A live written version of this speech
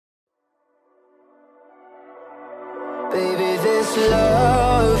Baby, this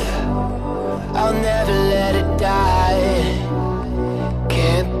love, I'll never let it die.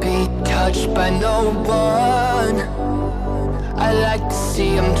 Can't be touched by no one. I like to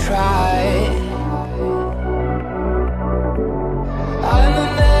see them try. I'm a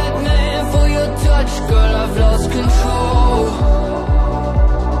madman for your touch, girl, I've lost control.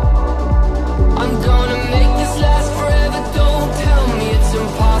 I'm gonna make this last forever, don't tell me it's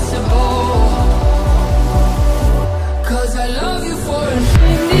impossible. 'Cause I love you for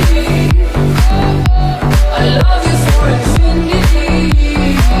infinity. I love you for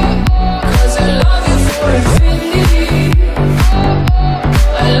infinity. 'Cause I love you for infinity.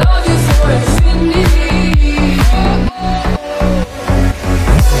 I love you for infinity.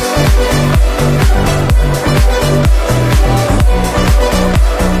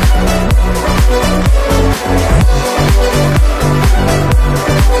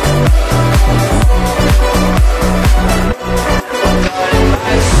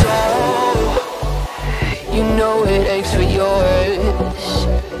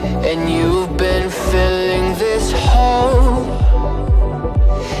 And you've been filling this hole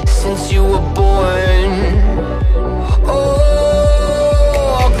since you were born.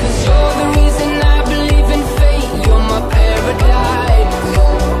 Oh, 'cause you're the reason I believe in fate. You're my paradise,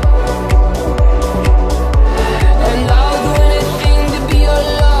 and I'll do anything to be your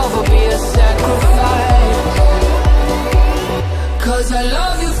love or be a sacrifice. 'Cause I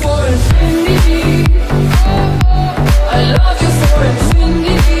love you for infinity. I love you for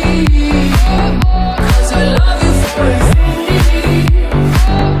infinity. 'Cause I love you for infinity.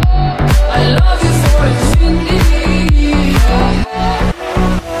 I love you for infinity.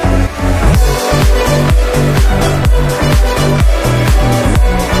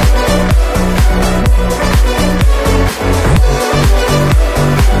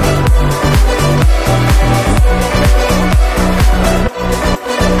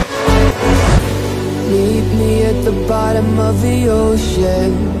 Meet me at the bottom of the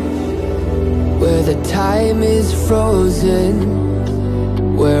ocean, where the time is frozen,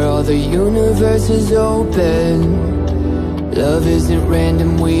 where all the universe is open. Love isn't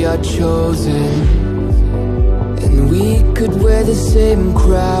random, we are chosen. And we could wear the same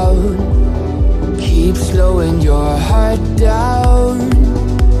crown. Keep slowing your heart down.